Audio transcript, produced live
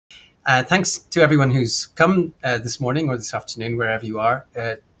Thanks to everyone who's come this morning or this afternoon, wherever you are,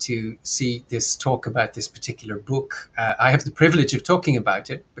 to see this talk about this particular book. I have the privilege of talking about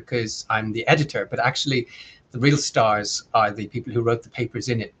it because I'm the editor, but actually the real stars are the people who wrote the papers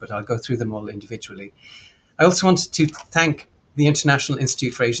in it, but I'll go through them all individually. I also wanted to thank the International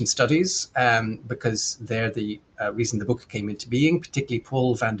Institute for Asian Studies because they're the reason the book came into being, particularly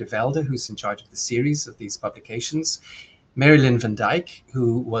Paul van der Velde, who's in charge of the series of these publications. Mary Lynn van Dijk,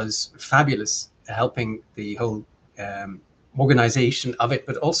 who was fabulous helping the whole organization of it,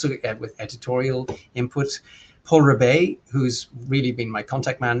 but also with editorial input. Paul Rebay, who's really been my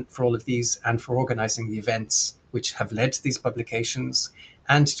contact man for all of these and for organizing the events which have led to these publications,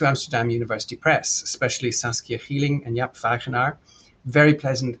 and to Amsterdam University Press, especially Saskia Gieling and Jaap Wagenaar. Very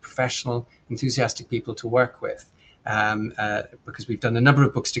pleasant, professional, enthusiastic people to work with because we've done a number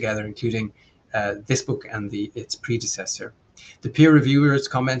of books together, including this book and its predecessor. The peer reviewers'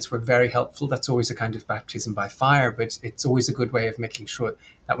 comments were very helpful. That's always a kind of baptism by fire, but it's always a good way of making sure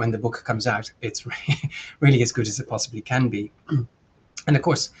that when the book comes out, it's really as good as it possibly can be. And of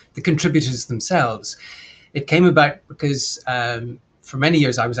course, the contributors themselves. It came about because for many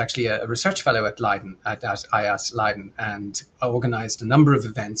years, I was actually a research fellow at Leiden, at IAS Leiden, and I organized a number of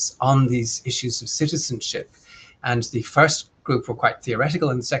events on these issues of citizenship. And the first group were quite theoretical,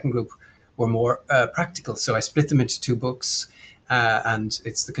 and the second group were more practical. So I split them into two books, and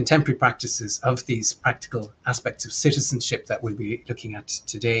it's the contemporary practices of these practical aspects of citizenship that we'll be looking at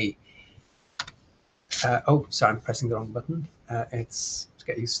today. Oh, sorry, I'm pressing the wrong button. It's to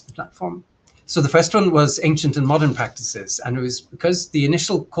get used to the platform. So the first one was ancient and modern practices, and it was because the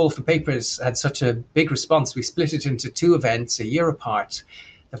initial call for papers had such a big response, we split it into two events a year apart.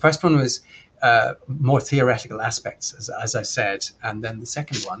 The first one was more theoretical aspects, as I said, and then the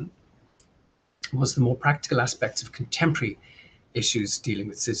second one was the more practical aspects of contemporary issues dealing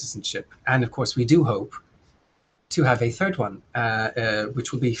with citizenship. And of course, we do hope to have a third one,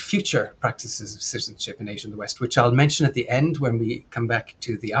 which will be future practices of citizenship in Asia and the West, which I'll mention at the end when we come back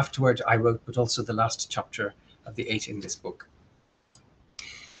to the afterword I wrote, but also the last chapter of the 8 in this book.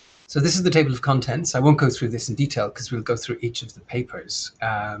 So this is the table of contents. I won't go through this in detail because we'll go through each of the papers.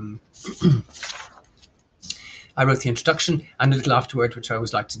 I wrote the introduction and a little afterword, which I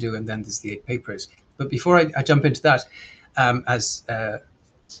always like to do, and then there's the 8 papers. But before I jump into that, as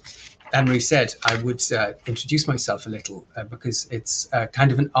Anne-Marie said, I would introduce myself a little because it's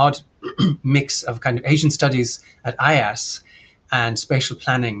kind of an odd mix of kind of Asian studies at IAS and spatial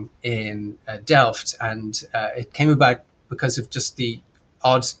planning in Delft. And it came about because of just the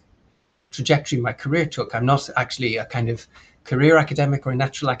odd trajectory my career took. I'm not actually a kind of career academic or a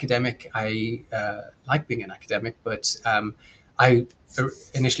natural academic. I like being an academic, but I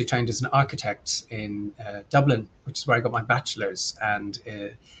initially trained as an architect in Dublin, which is where I got my bachelor's, and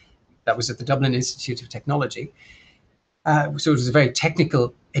that was at the Dublin Institute of Technology. So it was a very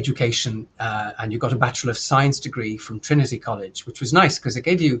technical education, and you got a Bachelor of Science degree from Trinity College, which was nice because it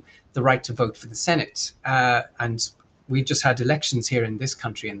gave you the right to vote for the Senate. And we just had elections here in this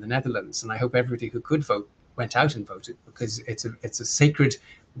country, in the Netherlands, and I hope everybody who could vote went out and voted, because it's a sacred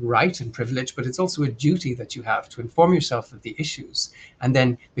right and privilege, but it's also a duty that you have to inform yourself of the issues and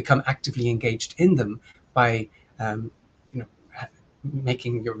then become actively engaged in them by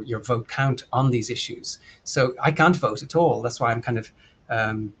making your vote count on these issues. So I can't vote at all. That's why I'm kind of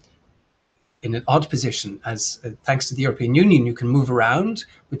in an odd position, as thanks to the European Union, you can move around,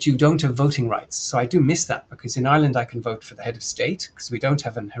 but you don't have voting rights. So I do miss that, because in Ireland, I can vote for the head of state because we don't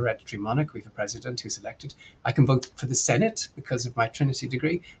have an hereditary monarch. We have a president who's elected. I can vote for the Senate because of my Trinity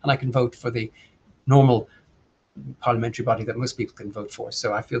degree, and I can vote for the normal parliamentary body that most people can vote for.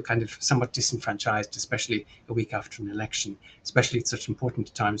 So I feel kind of somewhat disenfranchised, especially a week after an election, especially at such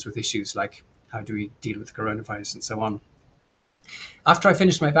important times with issues like how do we deal with coronavirus and so on. After I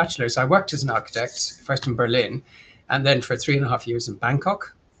finished my bachelor's, I worked as an architect, first in Berlin, and then for 3.5 years in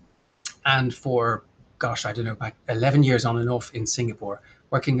Bangkok, and for, gosh, I don't know, about 11 years on and off in Singapore,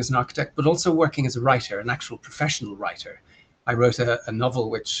 working as an architect, but also working as a writer, an actual professional writer. I wrote a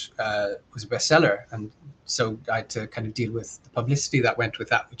novel which was a bestseller, and so I had to kind of deal with the publicity that went with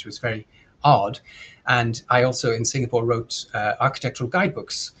that, which was very odd. And I also in Singapore wrote architectural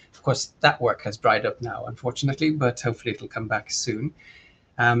guidebooks. Of course, that work has dried up now, unfortunately, but hopefully it'll come back soon.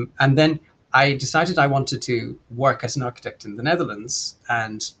 And then I decided I wanted to work as an architect in the Netherlands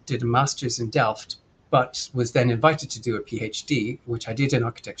and did a master's in Delft, but was then invited to do a PhD, which I did in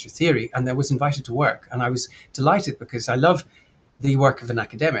architecture theory, and then was invited to work. And I was delighted because I love the work of an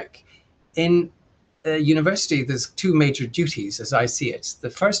academic. In university, there's 2 major duties as I see it. The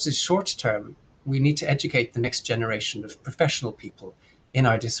first is short term. We need to educate the next generation of professional people in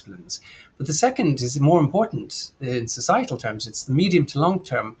our disciplines. But the second is more important in societal terms. It's the medium to long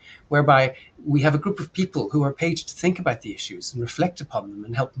term, whereby we have a group of people who are paid to think about the issues and reflect upon them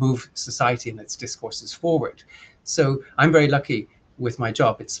and help move society and its discourses forward. So I'm very lucky with my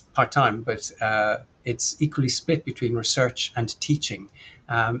job. It's part-time, but it's equally split between research and teaching.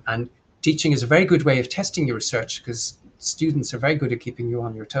 And teaching is a very good way of testing your research, because students are very good at keeping you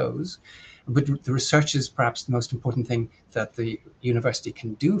on your toes. But the research is perhaps the most important thing that the university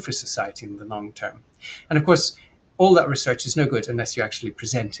can do for society in the long term. And of course, all that research is no good unless you actually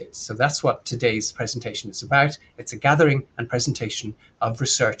present it. So that's what today's presentation is about. It's a gathering and presentation of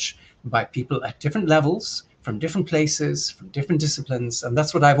research by people at different levels, from different places, from different disciplines. And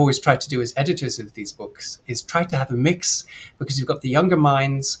that's what I've always tried to do as editors of these books, is try to have a mix, because you've got the younger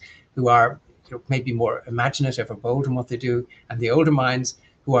minds who are maybe more imaginative or bold in what they do, and the older minds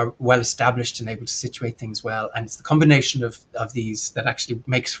who are well established and able to situate things well. And it's the combination of these that actually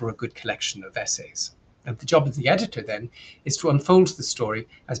makes for a good collection of essays. And the job of the editor then is to unfold the story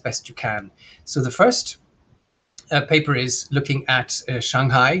as best you can. So the first paper is looking at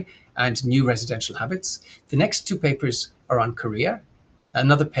Shanghai and new residential habits. The next two papers are on Korea,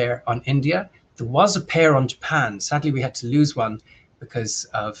 another pair on India. There was a pair on Japan. Sadly, we had to lose one because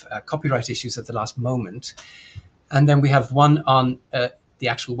of copyright issues at the last moment. And then we have one on the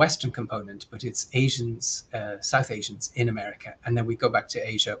actual Western component, but it's Asians, South Asians in America. And then we go back to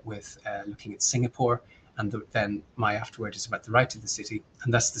Asia with looking at Singapore. And then my afterword is about the right of the city.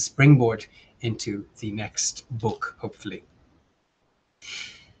 And that's the springboard into the next book, hopefully.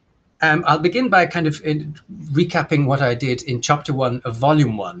 I'll begin by kind of recapping what I did in chapter 1 of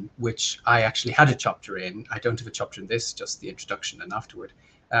volume 1, which I actually had a chapter in. I don't have a chapter in this, just the introduction and afterward.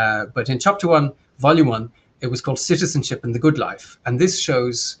 But in chapter 1, volume 1, it was called Citizenship and the Good Life. And this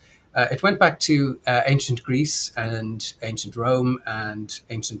shows, it went back to ancient Greece and ancient Rome and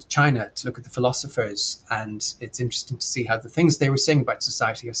ancient China to look at the philosophers. And it's interesting to see how the things they were saying about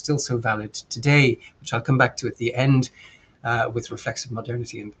society are still so valid today, which I'll come back to at the end with reflexive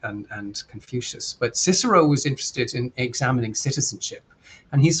modernity and Confucius. But Cicero was interested in examining citizenship.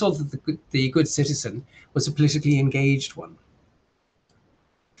 And he saw that the good citizen was a politically engaged one.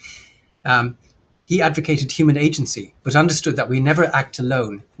 He advocated human agency, but understood that we never act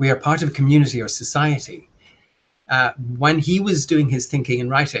alone. We are part of a community or society. When he was doing his thinking and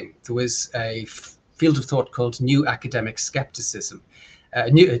writing, there was a field of thought called New Academic Skepticism,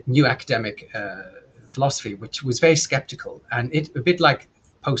 New Academic Philosophy, which was very skeptical, and it a bit like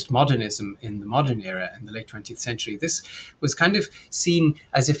postmodernism in the modern era in the late 20th century. This was kind of seen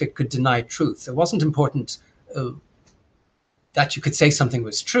as if it could deny truth. It wasn't important that you could say something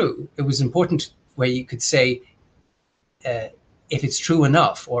was true. It was important where you could say if it's true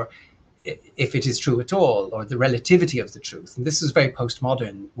enough, or if it is true at all, or the relativity of the truth. And this is very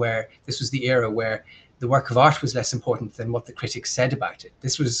postmodern, where this was the era where the work of art was less important than what the critics said about it.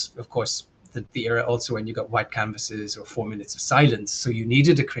 This was, of course, the era also when you got white canvases or 4 minutes of silence. So you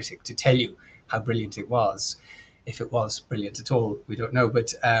needed a critic to tell you how brilliant it was. If it was brilliant at all, we don't know.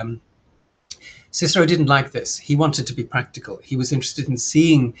 But Cicero didn't like this. He wanted to be practical. He was interested in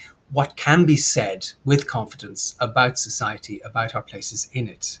seeing what can be said with confidence about society, about our places in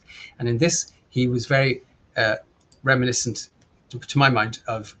it. And in this, he was very reminiscent, to my mind,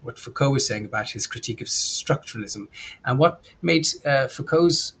 of what Foucault was saying about his critique of structuralism. And what made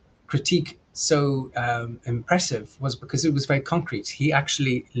Foucault's critique so impressive was because it was very concrete. He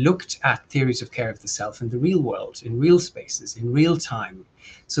actually looked at theories of care of the self in the real world, in real spaces, in real time,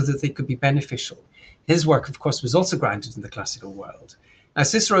 so that they could be beneficial. His work, of course, was also grounded in the classical world. Now,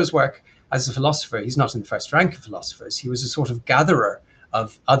 Cicero's work as a philosopher, he's not in the first rank of philosophers. He was a sort of gatherer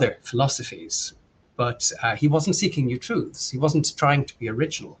of other philosophies, but he wasn't seeking new truths. He wasn't trying to be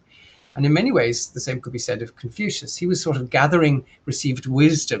original. And in many ways, the same could be said of Confucius. He was sort of gathering received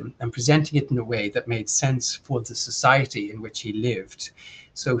wisdom and presenting it in a way that made sense for the society in which he lived.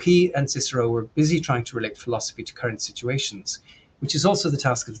 So he and Cicero were busy trying to relate philosophy to current situations, which is also the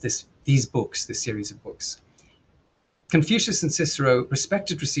task of these books, this series of books. Confucius and Cicero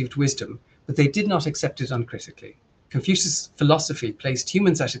respected received wisdom, but they did not accept it uncritically. Confucius' philosophy placed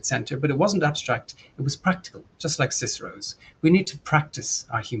humans at its center, but it wasn't abstract, it was practical, just like Cicero's. We need to practice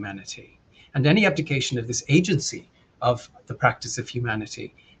our humanity. And any abdication of this agency of the practice of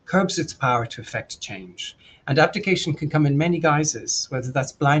humanity curbs its power to effect change. And abdication can come in many guises, whether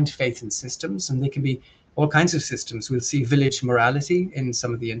that's blind faith in systems, and they can be all kinds of systems. We'll see village morality in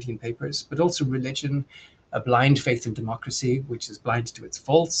some of the Indian papers, but also religion, a blind faith in democracy, which is blind to its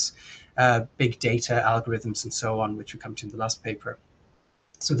faults, big data, algorithms, and so on, which we come to in the last paper.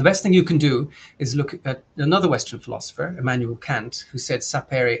 So the best thing you can do is look at another Western philosopher, Immanuel Kant, who said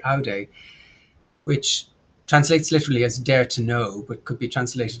sapere aude, which translates literally as dare to know, but could be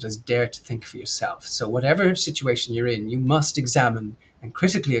translated as dare to think for yourself. So whatever situation you're in, you must examine and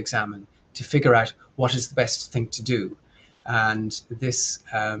critically examine to figure out what is the best thing to do. And this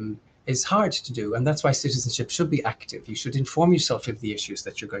is hard to do. And that's why citizenship should be active. You should inform yourself of the issues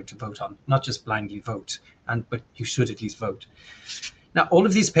that you're going to vote on, not just blindly vote, but you should at least vote. Now, all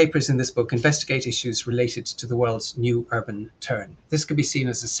of these papers in this book investigate issues related to the world's new urban turn. This could be seen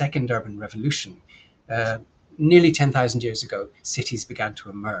as a second urban revolution. Nearly 10,000 years ago, cities began to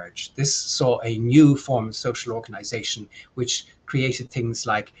emerge. This saw a new form of social organization, which created things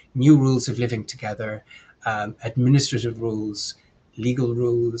like new rules of living together, administrative rules, legal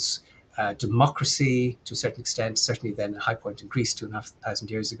rules, democracy to a certain extent, certainly then a high point in Greece 2,500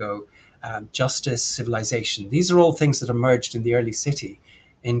 years ago, justice, civilization. These are all things that emerged in the early city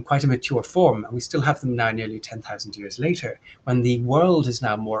in quite a mature form, and we still have them now nearly 10,000 years later, when the world is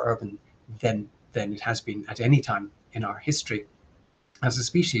now more urban than it has been at any time in our history as a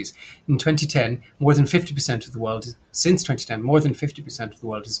species. In 2010, more than 50% of the world, since 2010, more than 50% of the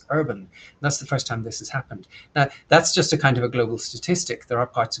world is urban. That's the first time this has happened. Now, that's just a kind of a global statistic. There are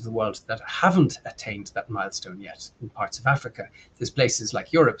parts of the world that haven't attained that milestone yet. In parts of Africa, there's places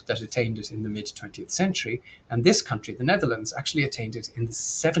like Europe that attained it in the mid-20th century, and this country, the Netherlands, actually attained it in the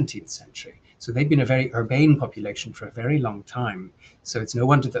 17th century. So they've been a very urbane population for a very long time. So it's no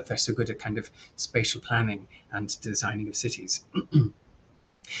wonder that they're so good at kind of spatial planning and designing of cities.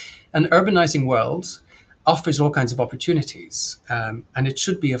 An urbanizing world offers all kinds of opportunities, and it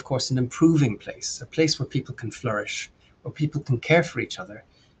should be, of course, an improving place, a place where people can flourish, where people can care for each other.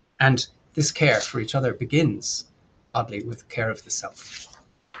 And this care for each other begins, oddly, with care of the self.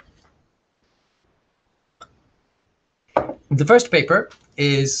 The first paper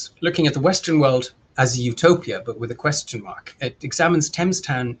is looking at the Western world as a utopia, but with a question mark. It examines Thames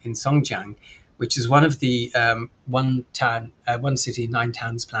Town in Songjiang, which is one of the one city, 9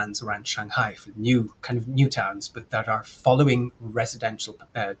 towns plans around Shanghai for new towns, but that are following residential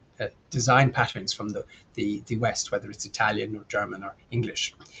design patterns from the West, whether it's Italian or German or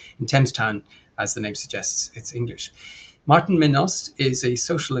English. In Thames Town, as the name suggests, it's English. Martin Minost is a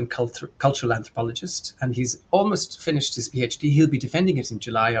social and cultural anthropologist, and he's almost finished his PhD. He'll be defending it in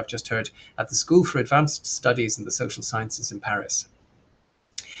July, I've just heard, at the School for Advanced Studies in the Social Sciences in Paris.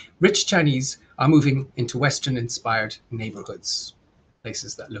 Rich Chinese are moving into Western-inspired neighborhoods,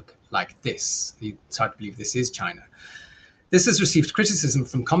 places that look like this. It's hard to believe this is China. This has received criticism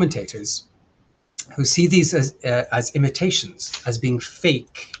from commentators who see these as imitations, as being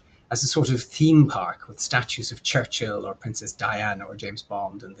fake, as a sort of theme park with statues of Churchill or Princess Diana or James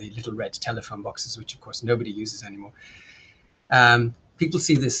Bond and the little red telephone boxes, which of course nobody uses anymore. People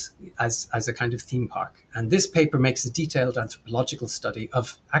see this as a kind of theme park. And this paper makes a detailed anthropological study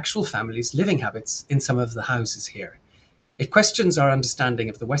of actual families' living habits in some of the houses here. It questions our understanding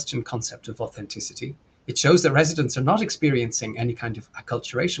of the Western concept of authenticity. It shows that residents are not experiencing any kind of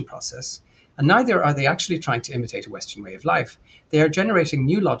acculturation process, and neither are they actually trying to imitate a Western way of life. They are generating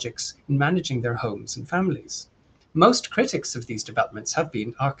new logics in managing their homes and families. Most critics of these developments have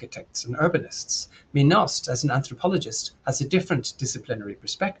been architects and urbanists. Minost, as an anthropologist, has a different disciplinary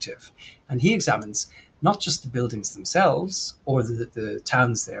perspective, and he examines not just the buildings themselves or the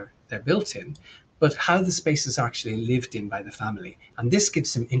towns they're built in, but how the spaces are actually lived in by the family. And this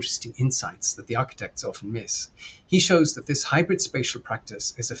gives him interesting insights that the architects often miss. He shows that this hybrid spatial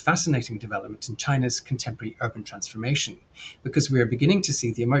practice is a fascinating development in China's contemporary urban transformation, because we are beginning to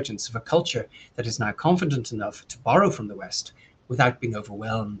see the emergence of a culture that is now confident enough to borrow from the West without being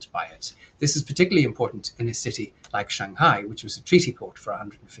overwhelmed by it. This is particularly important in a city like Shanghai, which was a treaty port for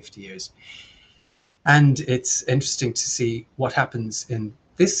 150 years. And it's interesting to see what happens in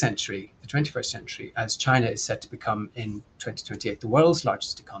this century, the 21st century, as China is set to become in 2028 the world's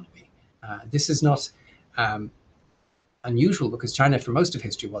largest economy. This is not unusual, because China for most of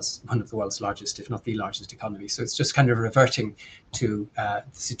history was one of the world's largest, if not the largest economy. So it's just kind of reverting to the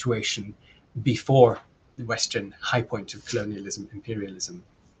situation before the Western high point of colonialism, imperialism.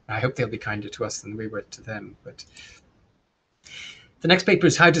 I hope they'll be kinder to us than we were to them. But the next paper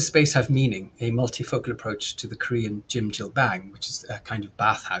is How Does Space Have Meaning? A multifocal approach to the Korean Jimjilbang, which is a kind of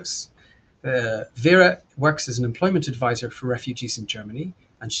bathhouse. Vera works as an employment advisor for refugees in Germany,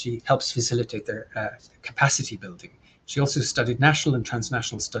 and she helps facilitate their capacity building. She also studied national and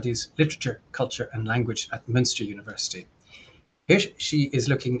transnational studies, literature, culture, and language at Münster University. Here she is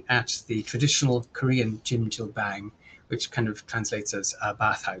looking at the traditional Korean Jimjilbang, which kind of translates as a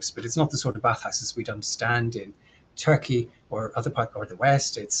bathhouse, but it's not the sort of bathhouses we'd understand in Turkey or other part or the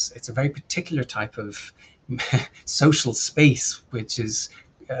West, it's a very particular type of social space, which is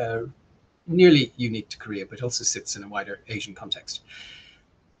nearly unique to Korea, but also sits in a wider Asian context.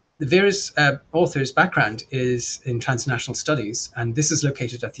 The Vera's author's background is in transnational studies, and this is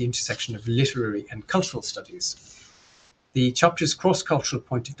located at the intersection of literary and cultural studies. The chapter's cross-cultural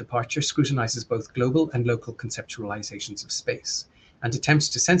point of departure scrutinizes both global and local conceptualizations of space, and attempts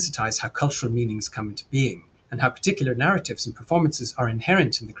to sensitize how cultural meanings come into being, and how particular narratives and performances are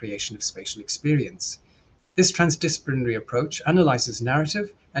inherent in the creation of spatial experience. This transdisciplinary approach analyzes narrative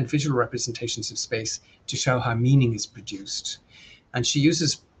and visual representations of space to show how meaning is produced. And she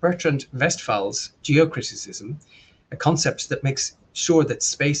uses Bertrand Westphal's geocriticism, a concept that makes sure that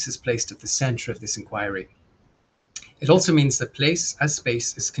space is placed at the center of this inquiry. It also means that place as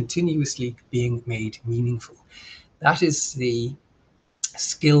space is continuously being made meaningful. That is the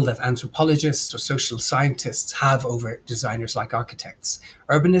skill that anthropologists or social scientists have over designers like architects.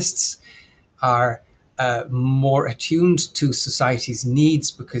 Urbanists are more attuned to society's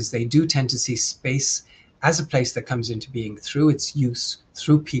needs because they do tend to see space as a place that comes into being through its use,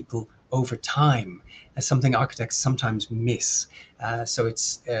 through people over time, as something architects sometimes miss. So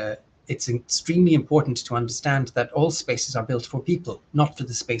it's extremely important to understand that all spaces are built for people, not for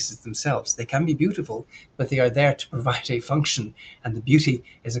the spaces themselves. They can be beautiful, but they are there to provide a function, and the beauty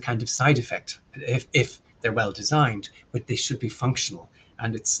is a kind of side effect if they're well designed, but they should be functional.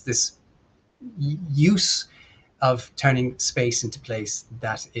 And it's this use of turning space into place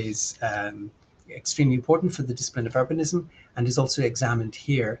that is extremely important for the discipline of urbanism, and is also examined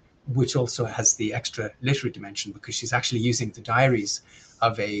here, which also has the extra literary dimension because she's actually using the diaries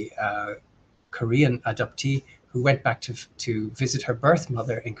of a Korean adoptee who went back to visit her birth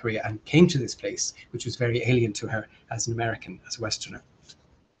mother in Korea and came to this place, which was very alien to her as an American, as a Westerner.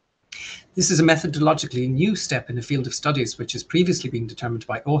 This is a methodologically new step in a field of studies which has previously been determined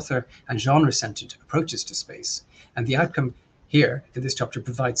by author and genre-centered approaches to space, and the outcome here in this chapter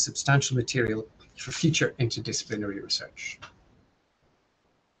provides substantial material for future interdisciplinary research.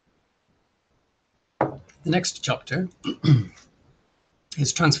 The next chapter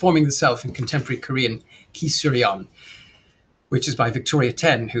is Transforming the Self in Contemporary Korean Ki-Suryeon, which is by Victoria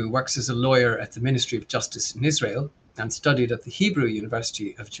Ten, who works as a lawyer at the Ministry of Justice in Israel and studied at the Hebrew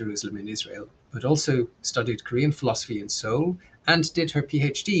University of Jerusalem in Israel, but also studied Korean philosophy in Seoul and did her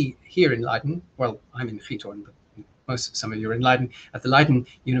PhD here in Leiden. Well, I'm in Giethoorn, but some of you are in Leiden, at the Leiden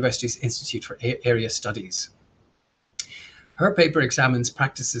University's Institute for Area Studies. Her paper examines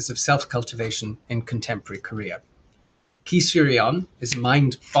practices of self-cultivation in contemporary Korea. Ki-Suryeon is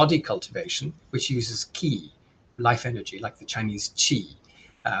mind-body cultivation, which uses ki, life energy, like the Chinese qi.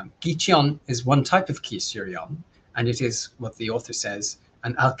 Gicheon is one type of Ki-Suryeon, and it is, what the author says,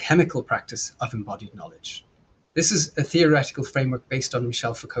 an alchemical practice of embodied knowledge. This is a theoretical framework based on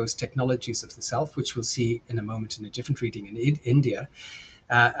Michel Foucault's Technologies of the Self, which we'll see in a moment in a different reading in India.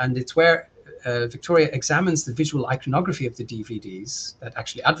 And it's where Victoria examines the visual iconography of the DVDs that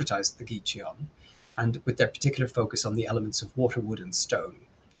actually advertise the Gicheon, and with their particular focus on the elements of water, wood, and stone.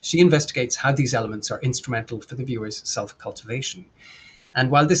 She investigates how these elements are instrumental for the viewer's self-cultivation. And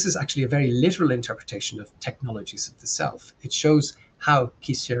while this is actually a very literal interpretation of Technologies of the Self, it shows how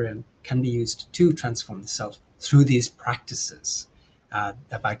Ki-Suryeon can be used to transform the self through these practices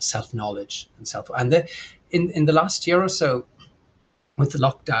about self-knowledge and self. And in the last year or so, with the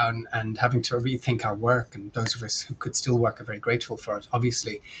lockdown and having to rethink our work, and those of us who could still work are very grateful for it,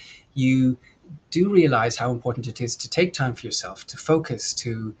 obviously, you do realize how important it is to take time for yourself, to focus,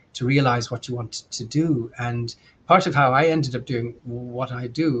 to realize what you want to do. And part of how I ended up doing what I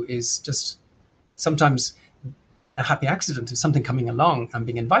do is just sometimes a happy accident of something coming along and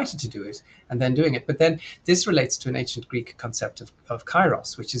being invited to do it and then doing it. But then this relates to an ancient Greek concept of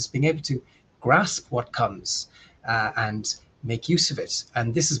kairos, which is being able to grasp what comes and make use of it.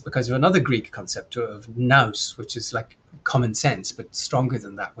 And this is because of another Greek concept of nous, which is like common sense, but stronger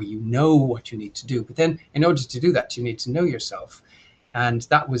than that, where you know what you need to do. But then in order to do that, you need to know yourself. And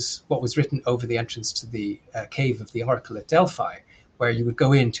that was what was written over the entrance to the cave of the oracle at Delphi, where you would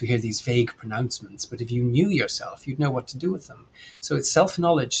go in to hear these vague pronouncements. But if you knew yourself, you'd know what to do with them. So it's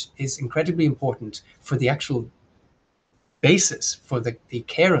self-knowledge is incredibly important for the actual basis for the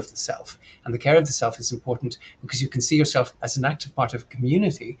care of the self. And the care of the self is important because you can see yourself as an active part of a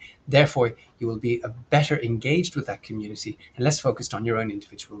community. Therefore, you will be better engaged with that community and less focused on your own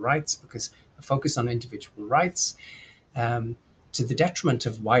individual rights, because a focus on individual rights to the detriment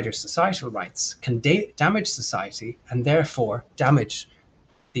of wider societal rights can damage society, and therefore damage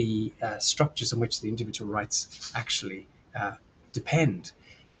the structures on which the individual rights actually depend.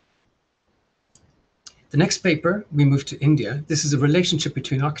 The next paper, we move to India. This is a relationship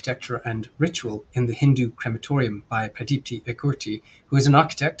between architecture and ritual in the Hindu crematorium by Pradipti Ekurti, who is an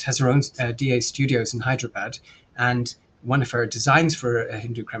architect, has her own DA studios in Hyderabad, and one of her designs for a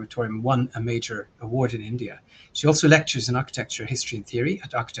Hindu crematorium won a major award in India. She also lectures in architecture, history and theory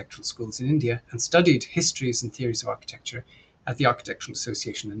at architectural schools in India and studied histories and theories of architecture at the Architectural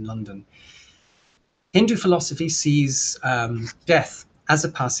Association in London. Hindu philosophy sees death as a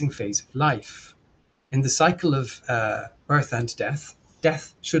passing phase of life. In the cycle of birth and death,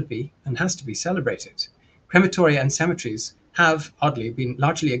 death should be and has to be celebrated. Crematoria and cemeteries have, oddly, been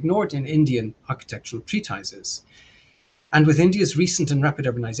largely ignored in Indian architectural treatises. And with India's recent and rapid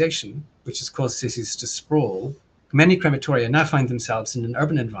urbanization, which has caused cities to sprawl, many crematoria now find themselves in an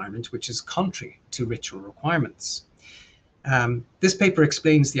urban environment which is contrary to ritual requirements. This paper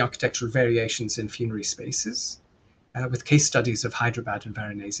explains the architectural variations in funerary spaces, with case studies of Hyderabad and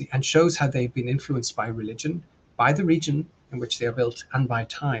Varanasi, and shows how they've been influenced by religion, by the region in which they are built, and by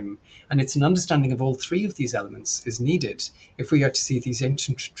time. And it's an understanding of all three of these elements is needed if we are to see these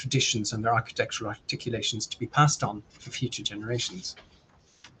ancient traditions and their architectural articulations to be passed on for future generations.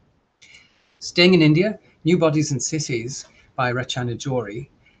 Staying in India, New Bodies and Cities by Rachana Jory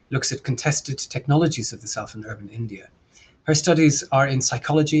looks at contested technologies of the South and urban India. Her studies are in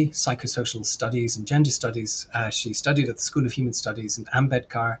psychology, psychosocial studies, and gender studies. She studied at the School of Human Studies in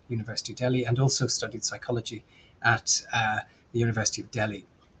Ambedkar University, Delhi, and also studied psychology at the University of Delhi.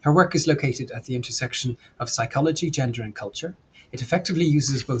 Her work is located at the intersection of psychology, gender, and culture. It effectively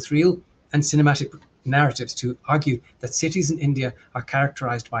uses both real and cinematic narratives to argue that cities in India are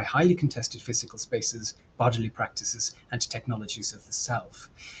characterized by highly contested physical spaces, bodily practices, and technologies of the self.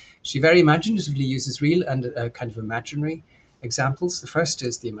 She very imaginatively uses real and kind of imaginary examples. The first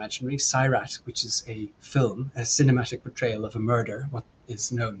is the imaginary Sairat, which is a film, a cinematic portrayal of a murder, what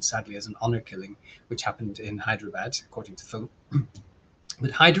is known sadly as an honor killing, which happened in Hyderabad, according to film.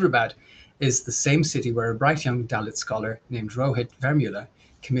 But Hyderabad is the same city where a bright young Dalit scholar named Rohit Vermula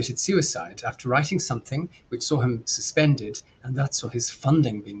committed suicide after writing something which saw him suspended, and that saw his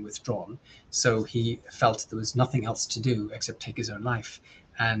funding being withdrawn. So he felt there was nothing else to do except take his own life.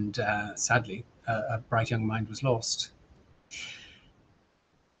 And sadly, a bright young mind was lost.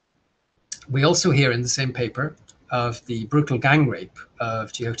 We also hear in the same paper of the brutal gang rape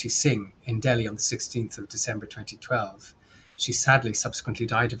of Jyoti Singh in Delhi on the 16th of December 2012. She sadly subsequently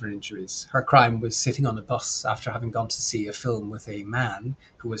died of her injuries. Her crime was sitting on a bus after having gone to see a film with a man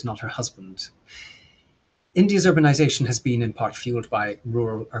who was not her husband. India's urbanization has been in part fueled by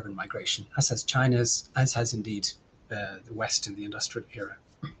rural urban migration, as has China's, as has indeed the West in the industrial era.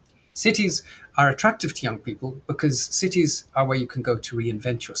 Cities are attractive to young people because cities are where you can go to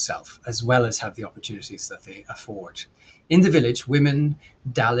reinvent yourself, as well as have the opportunities that they afford. In the village, women,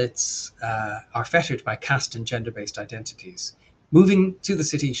 Dalits are fettered by caste and gender-based identities. Moving to the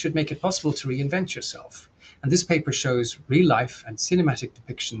city should make it possible to reinvent yourself. And this paper shows real life and cinematic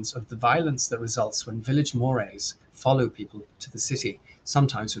depictions of the violence that results when village mores follow people to the city,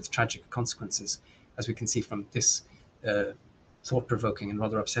 sometimes with tragic consequences, as we can see from this thought-provoking and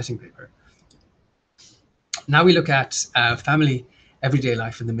rather upsetting paper. Now we look at family, everyday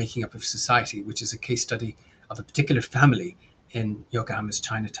life, and the making up of society, which is a case study of a particular family in Yokohama's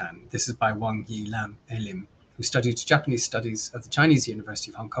Chinatown. This is by Wang Yi Lam Elim, who studied Japanese studies at the Chinese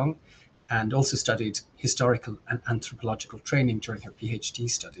University of Hong Kong and also studied historical and anthropological training during her PhD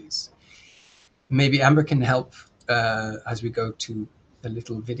studies. Maybe Amber can help as we go to the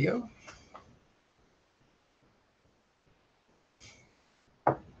little video.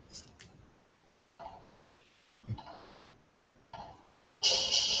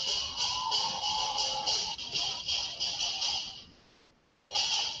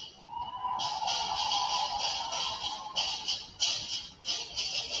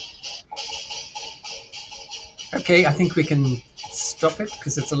 Okay, I think we can stop it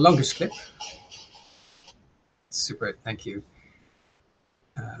because it's a longish clip. Super, thank you.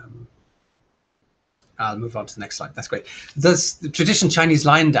 I'll move on to the next slide. That's great. There's the traditional Chinese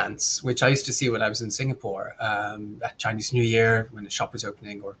lion dance, which I used to see when I was in Singapore at Chinese New Year when the shop was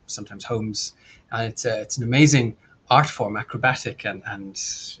opening, or sometimes homes. And it's an amazing art form, acrobatic and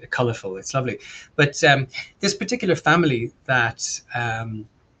colorful. It's lovely. But this particular family that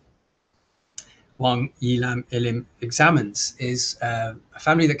Wang Yilam Ilim examines is a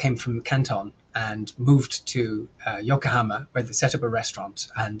family that came from Canton and moved to Yokohama, where they set up a restaurant,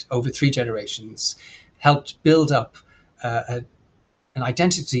 and over 3 generations helped build up an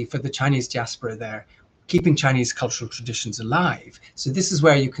identity for the Chinese diaspora there, keeping Chinese cultural traditions alive. So this is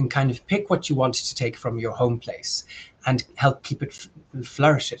where you can kind of pick what you wanted to take from your home place and help keep it,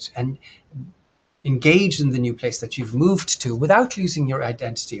 flourish it. And engage in the new place that you've moved to without losing your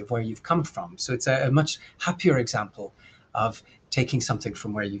identity of where you've come from. So it's a much happier example of taking something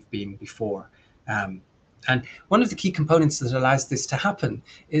from where you've been before. And one of the key components that allows this to happen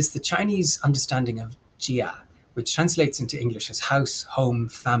is the Chinese understanding of jia, which translates into English as house, home,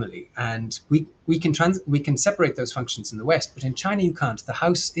 family. And we can separate those functions in the West, but in China you can't. The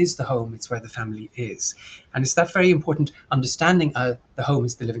house is the home, it's where the family is. And it's that very important understanding of the home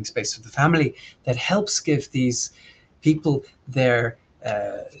is the living space of the family that helps give these people their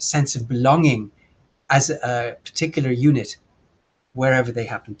sense of belonging as a particular unit wherever they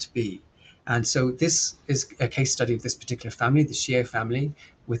happen to be. And so this is a case study of this particular family, the Xie family,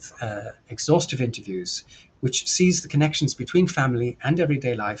 with exhaustive interviews, which sees the connections between family and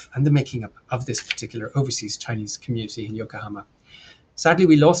everyday life and the making up of this particular overseas Chinese community in Yokohama. Sadly,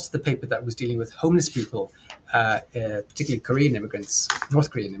 we lost the paper that was dealing with homeless people, particularly Korean immigrants, North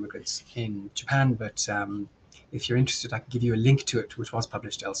Korean immigrants in Japan. But if you're interested, I can give you a link to it, which was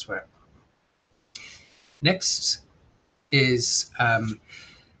published elsewhere. Next is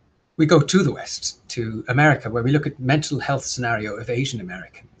we go to the West, to America, where we look at mental health scenario of Asian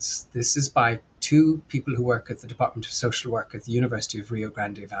Americans. This is by two people who work at the Department of Social Work at the University of Rio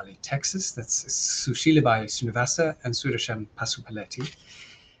Grande Valley, Texas. That's Sushilabhai Srinivasa and Surashan Pasupaleti.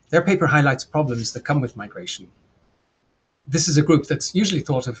 Their paper highlights problems that come with migration. This is a group that's usually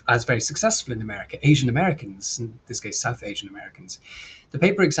thought of as very successful in America, Asian Americans, in this case, South Asian Americans. The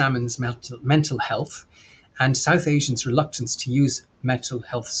paper examines mental health and South Asians' reluctance to use mental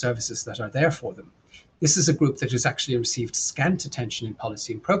health services that are there for them. This is a group that has actually received scant attention in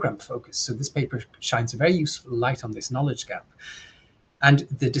policy and program focus. So this paper shines a very useful light on this knowledge gap and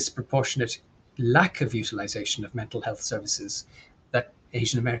the disproportionate lack of utilization of mental health services that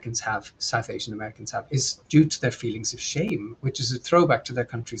Asian Americans have, South Asian Americans have, is due to their feelings of shame, which is a throwback to their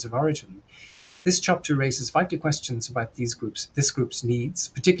countries of origin. This chapter raises vital questions about this group's needs,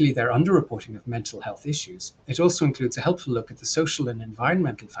 particularly their underreporting of mental health issues. It also includes a helpful look at the social and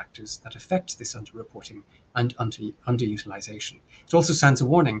environmental factors that affect this underreporting and underutilization. It also sounds a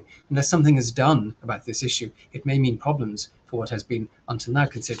warning: unless something is done about this issue, it may mean problems for what has been until now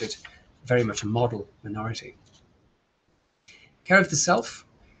considered very much a model minority. Care of the Self,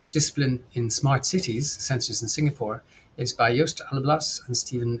 Discipline in Smart Cities, Census in Singapore, is by Joost Alleblas and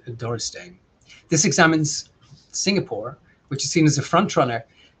Stephen Dorrestein. This examines Singapore, which is seen as a frontrunner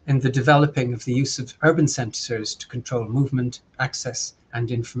in the developing of the use of urban centres to control movement, access,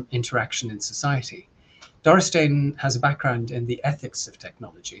 and interaction in society. Dorrestein has a background in the ethics of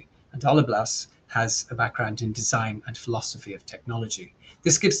technology, and Alleblas has a background in design and philosophy of technology.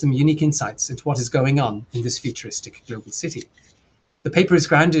 This gives them unique insights into what is going on in this futuristic global city. The paper is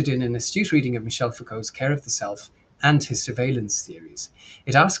grounded in an astute reading of Michel Foucault's Care of the Self and his surveillance theories.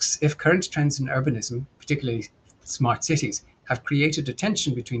 It asks if current trends in urbanism, particularly smart cities, have created a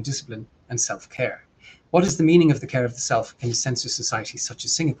tension between discipline and self-care. What is the meaning of the care of the self in a census society such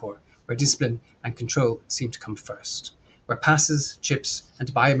as Singapore, where discipline and control seem to come first, where passes, chips,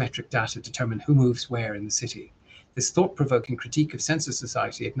 and biometric data determine who moves where in the city? This thought-provoking critique of census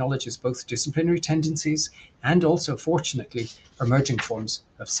society acknowledges both disciplinary tendencies and also, fortunately, emerging forms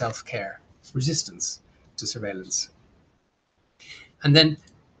of self-care, resistance to surveillance. And then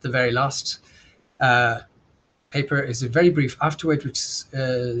the very last paper is a very brief afterword, which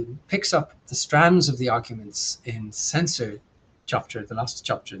picks up the strands of the arguments in censor chapter, the last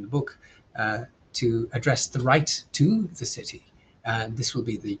chapter in the book, to address the right to the city. And this will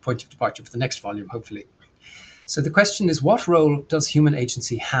be the point of departure for the next volume, hopefully. So the question is, what role does human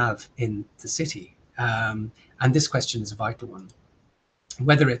agency have in the city? And this question is a vital one.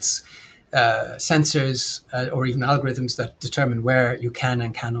 Whether it's sensors or even algorithms that determine where you can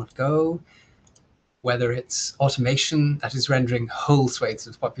and cannot go, whether it's automation that is rendering whole swathes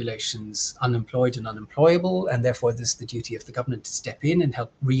of populations unemployed and unemployable, and therefore there's the duty of the government to step in and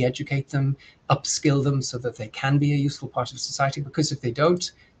help re-educate them, upskill them so that they can be a useful part of society, because if they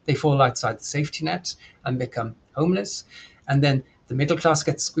don't, they fall outside the safety net and become homeless. And then the middle class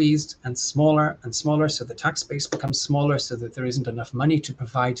gets squeezed and smaller, so the tax base becomes smaller, so that there isn't enough money to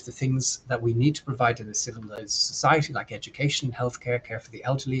provide the things that we need to provide in a civilized society, like education, healthcare, care for the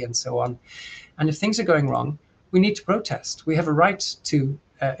elderly, and so on. And if things are going wrong, we need to protest. We have a right to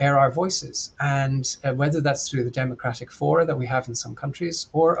air our voices, and whether that's through the democratic fora that we have in some countries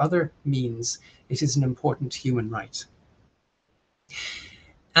or other means, it is an important human right.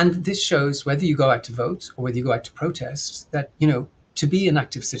 And this shows, whether you go out to vote or whether you go out to protest, that, you know, to be an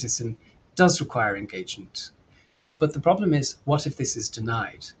active citizen does require engagement. But the problem is, what if this is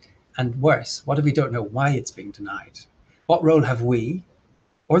denied? And worse, what if we don't know why it's being denied? What role have we,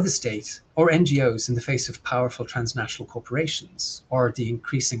 or the state, or NGOs in the face of powerful transnational corporations, or the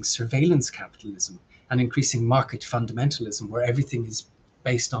increasing surveillance capitalism and increasing market fundamentalism, where everything is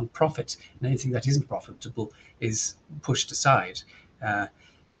based on profit and anything that isn't profitable is pushed aside.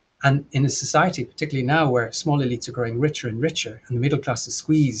 And in a society, particularly now, where small elites are growing richer and richer and the middle class is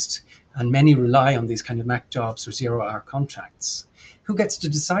squeezed and many rely on these kind of Mac jobs or zero-hour contracts, who gets to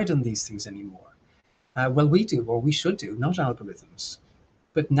decide on these things anymore? Well, we do, or we should do, not algorithms.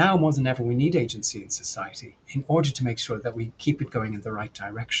 But now more than ever, we need agency in society in order to make sure that we keep it going in the right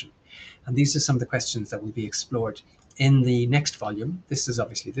direction. And these are some of the questions that will be explored in the next volume. This is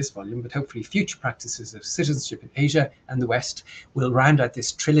obviously this volume, but hopefully future practices of citizenship in Asia and the West will round out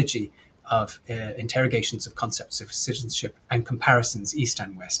this trilogy of interrogations of concepts of citizenship and comparisons East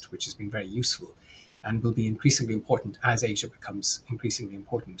and West, which has been very useful and will be increasingly important as Asia becomes increasingly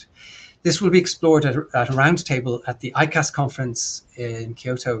important. This will be explored at a roundtable at the ICAS conference in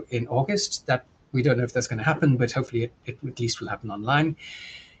Kyoto in August. That we don't know if that's going to happen, but hopefully it at least will happen online.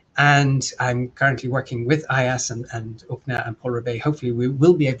 And I'm currently working with IAS and UPNA and Paul Rebay. Hopefully we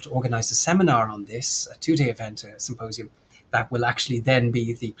will be able to organize a seminar on this, a 2-day event, a symposium, that will actually then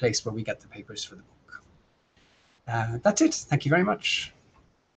be the place where we get the papers for the book. That's it. Thank you very much.